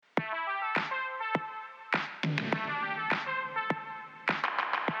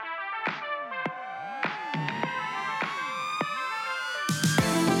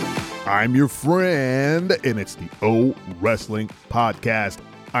I'm your friend, and it's the O Wrestling Podcast.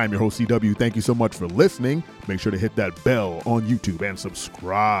 I'm your host, CW. Thank you so much for listening. Make sure to hit that bell on YouTube and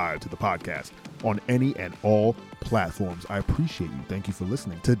subscribe to the podcast on any and all platforms. I appreciate you. Thank you for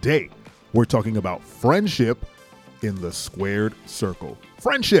listening. Today, we're talking about friendship in the squared circle.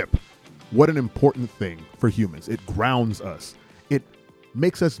 Friendship! What an important thing for humans. It grounds us. It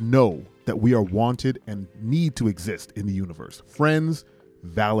makes us know that we are wanted and need to exist in the universe. Friends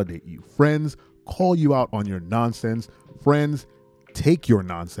validate you. Friends call you out on your nonsense. Friends take your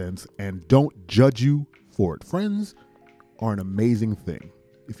nonsense and don't judge you for it. Friends are an amazing thing.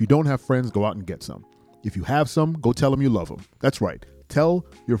 If you don't have friends, go out and get some. If you have some, go tell them you love them. That's right. Tell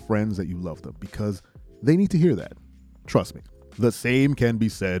your friends that you love them because they need to hear that. Trust me. The same can be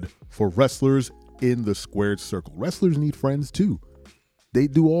said for wrestlers in the squared circle. Wrestlers need friends too. They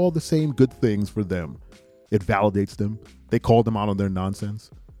do all the same good things for them. It validates them. They call them out on their nonsense.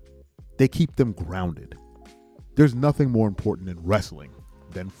 They keep them grounded. There's nothing more important in wrestling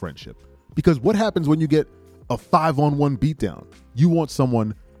than friendship. Because what happens when you get a 5-on-1 beatdown? You want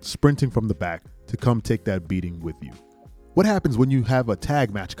someone sprinting from the back to come take that beating with you. What happens when you have a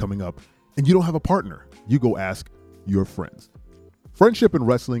tag match coming up and you don't have a partner? You go ask your friends. Friendship in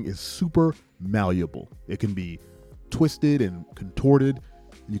wrestling is super malleable. It can be twisted and contorted.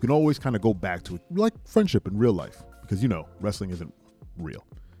 And you can always kind of go back to it, like friendship in real life, because wrestling isn't real.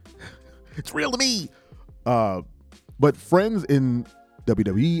 It's real to me. But friends in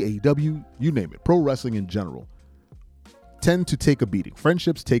WWE, AEW, you name it, pro wrestling in general, tend to take a beating.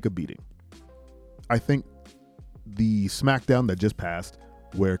 Friendships take a beating. I think the SmackDown that just passed,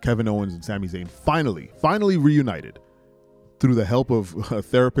 where Kevin Owens and Sami Zayn finally reunited through the help of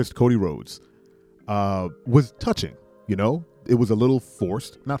therapist Cody Rhodes, was touching. It was a little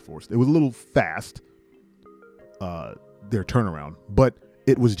not forced. It was a little fast, their turnaround, but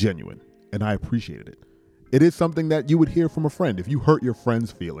it was genuine, and I appreciated it. It is something that you would hear from a friend. If you hurt your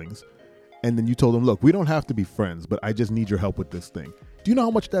friend's feelings, and then you told them, look, we don't have to be friends, but I just need your help with this thing. Do you know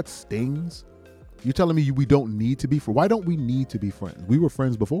how much that stings? You're telling me we don't need to be friends. Why don't we need to be friends? We were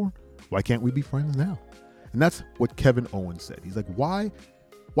friends before. Why can't we be friends now? And that's what Kevin Owens said. He's like, why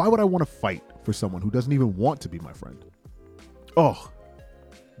would I want to fight for someone who doesn't even want to be my friend? Oh,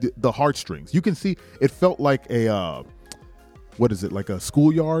 the heartstrings. You can see it felt like like a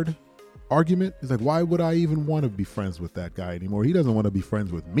schoolyard argument. It's like, why would I even want to be friends with that guy anymore? He doesn't want to be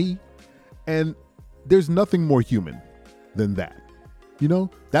friends with me. And there's nothing more human than that.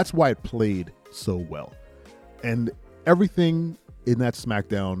 That's why it played so well. And everything in that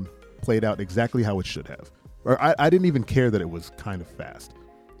SmackDown played out exactly how it should have. Or I didn't even care that it was kind of fast.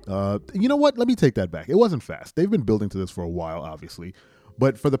 You know what? Let me take that back. It wasn't fast. They've been building to this for a while, obviously.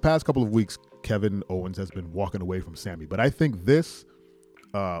 But for the past couple of weeks, Kevin Owens has been walking away from Sami. But I think this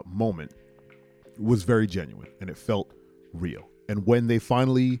moment was very genuine, and it felt real. And when they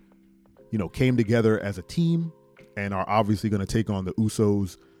finally, came together as a team and are obviously going to take on the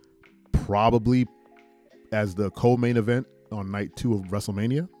Usos probably as the co-main event on night 2 of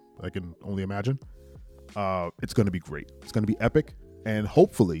WrestleMania, I can only imagine, it's going to be great. It's going to be epic. And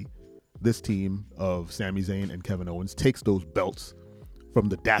hopefully this team of Sami Zayn and Kevin Owens takes those belts from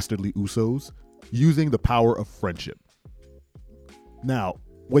the dastardly Usos using the power of friendship. Now,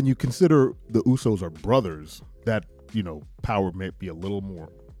 when you consider the Usos are brothers, that, power may be a little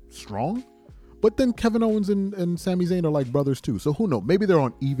more strong. But then Kevin Owens and Sami Zayn are like brothers too. So who knows? Maybe they're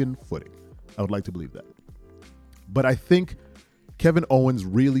on even footing. I would like to believe that. But I think Kevin Owens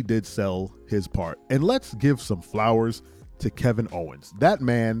really did sell his part. And let's give some flowers to Kevin Owens. That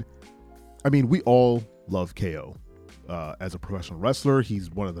man, we all love KO. As a professional wrestler,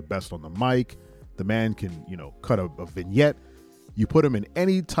 he's one of the best on the mic. The man can, cut a vignette. You put him in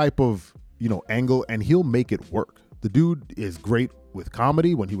any type of, angle and he'll make it work. The dude is great with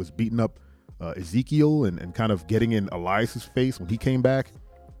comedy. When he was beating up Ezekiel and kind of getting in Elias's face when he came back.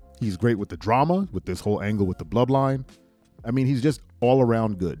 He's great with the drama, with this whole angle with the bloodline. He's just all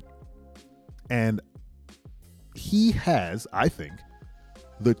around good. And he has, I think,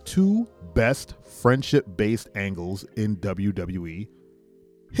 the 2 best friendship-based angles in WWE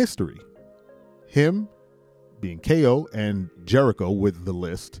history. Him being KO and Jericho with the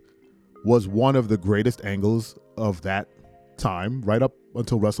list was one of the greatest angles of that time, right up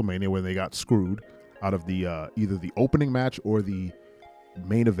until WrestleMania when they got screwed out of the either the opening match or the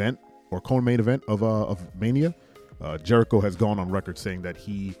main event or co-main event of Mania. Jericho has gone on record saying that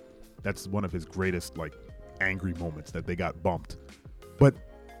that's one of his greatest angry moments, that they got bumped. But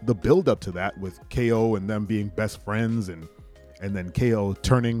the build up to that with KO and them being best friends and then KO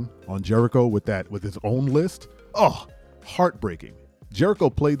turning on Jericho with his own list, heartbreaking. Jericho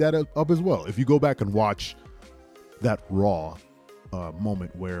played that up as well. If you go back and watch that Raw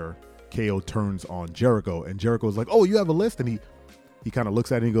moment where KO turns on Jericho and Jericho's like, oh, you have a list? And he kind of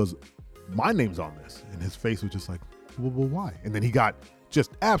looks at it and he goes, my name's on this. And his face was just like, well, why? And then he got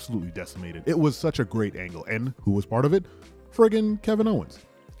just absolutely decimated. It was such a great angle. And who was part of it? Friggin' Kevin Owens.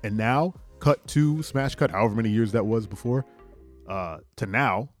 And now, cut to Smash Cut, however many years that was before, to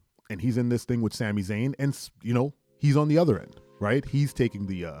now, and he's in this thing with Sami Zayn, and, you know, he's on the other end, right? He's taking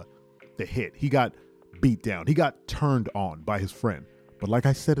the hit. He got beat down. He got turned on by his friend. But like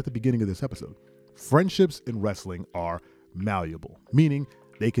I said at the beginning of this episode, friendships in wrestling are malleable, meaning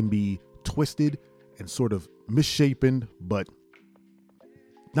they can be twisted and sort of misshapen, but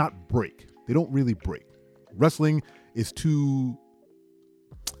not break. They don't really break. Wrestling is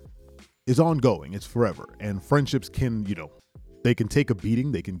ongoing. It's forever. And friendships can, you know, they can take a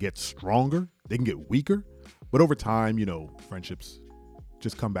beating. They can get stronger. They can get weaker. But over time, you know, friendships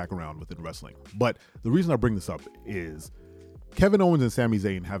just come back around within wrestling. But the reason I bring this up is Kevin Owens and Sami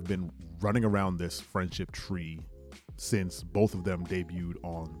Zayn have been running around this friendship tree since both of them debuted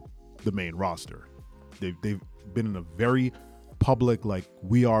on the main roster. They've been in a very public, like,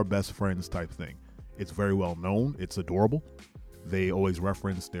 we are best friends type thing. It's very well known. It's adorable. They always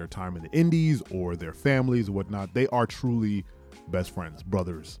reference their time in the indies or their families or whatnot. They are truly best friends,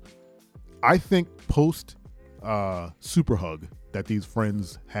 brothers. I think post Super Hug that these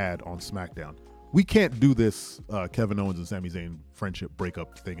friends had on SmackDown, we can't do this Kevin Owens and Sami Zayn friendship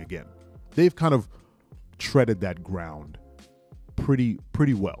breakup thing again. They've kind of treaded that ground pretty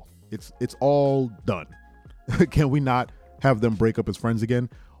well. It's all done. Can we not have them break up as friends again?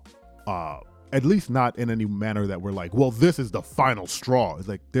 At least not in any manner that we're like, well, this is the final straw. It's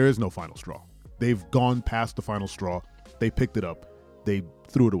like, there is no final straw. They've gone past the final straw. They picked it up. They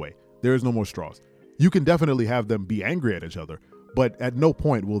threw it away. There is no more straws. You can definitely have them be angry at each other, but at no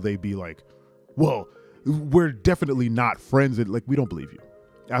point will they be like, well, we're definitely not friends. And like, we don't believe you.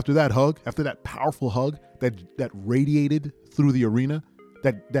 After that hug, after that powerful hug that radiated through the arena,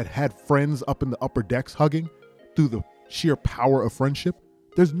 that had friends up in the upper decks hugging through the sheer power of friendship,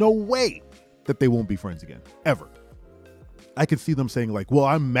 there's no way that they won't be friends again, ever. I could see them saying like, well,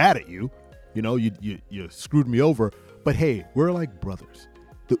 I'm mad at you. You know, you screwed me over, but hey, we're like brothers.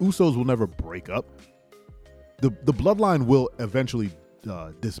 The Usos will never break up. The bloodline will eventually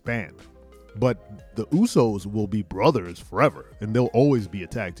disband, but the Usos will be brothers forever, and they'll always be a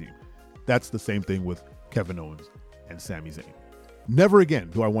tag team. That's the same thing with Kevin Owens and Sami Zayn. Never again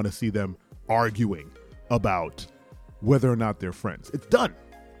do I want to see them arguing about whether or not they're friends. It's done.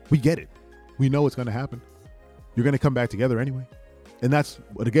 We get it. We know it's going to happen. You're going to come back together anyway. And that's,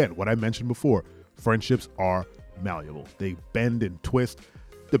 again, what I mentioned before. Friendships are malleable. They bend and twist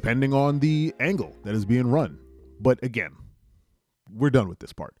depending on the angle that is being run. But again, we're done with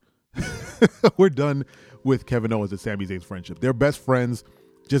this part. We're done with Kevin Owens and Sami Zayn's friendship. They're best friends.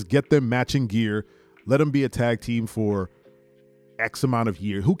 Just get them matching gear. Let them be a tag team for X amount of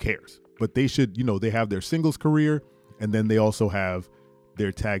years. Who cares? But they should, you know, they have their singles career, and then they also have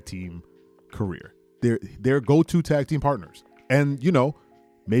their tag team career. They're go-to tag team partners. And, you know,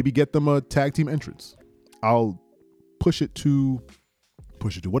 maybe get them a tag team entrance. I'll push it to,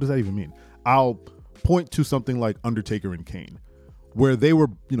 what does that even mean? I'll point to something like Undertaker and Kane, where they were,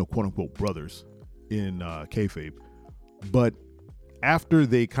 you know, quote unquote brothers in kayfabe. But after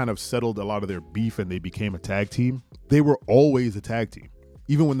they kind of settled a lot of their beef and they became a tag team, they were always a tag team.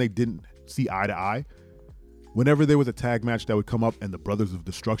 Even when they didn't see eye to eye, whenever there was a tag match that would come up and the Brothers of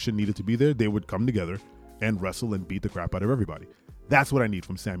Destruction needed to be there, they would come together and wrestle and beat the crap out of everybody. That's what I need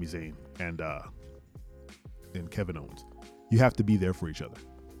from Sami Zayn and Kevin Owens. You have to be there for each other.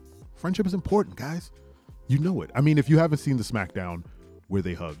 Friendship is important, guys. You know it. I mean, if you haven't seen the SmackDown where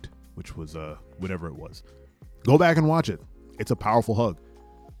they hugged, which was whatever it was, go back and watch it. It's a powerful hug.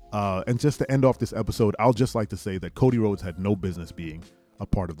 And just to end off this episode, I'll just like to say that Cody Rhodes had no business being a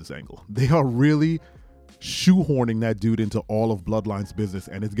part of this angle. They are really shoehorning that dude into all of Bloodline's business,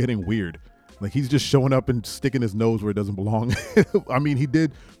 and it's getting weird. Like, he's just showing up and sticking his nose where it doesn't belong. I mean, he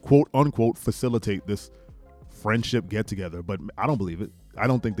did, quote unquote, facilitate this friendship get together, but I don't believe it. I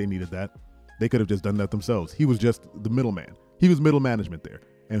don't think they needed that. They could have just done that themselves. He was just the middleman. He was middle management there,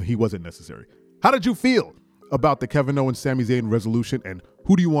 and he wasn't necessary. How did you feel about the Kevin Owens Sami Zayn resolution, and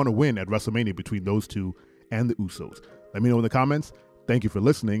who do you want to win at WrestleMania between those two and the Usos? Let me know in the comments. Thank you for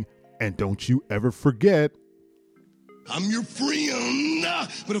listening, and don't you ever forget, I'm your friend,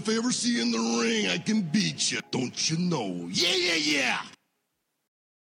 but if I ever see you in the ring, I can beat you. Don't you know? Yeah, yeah, yeah.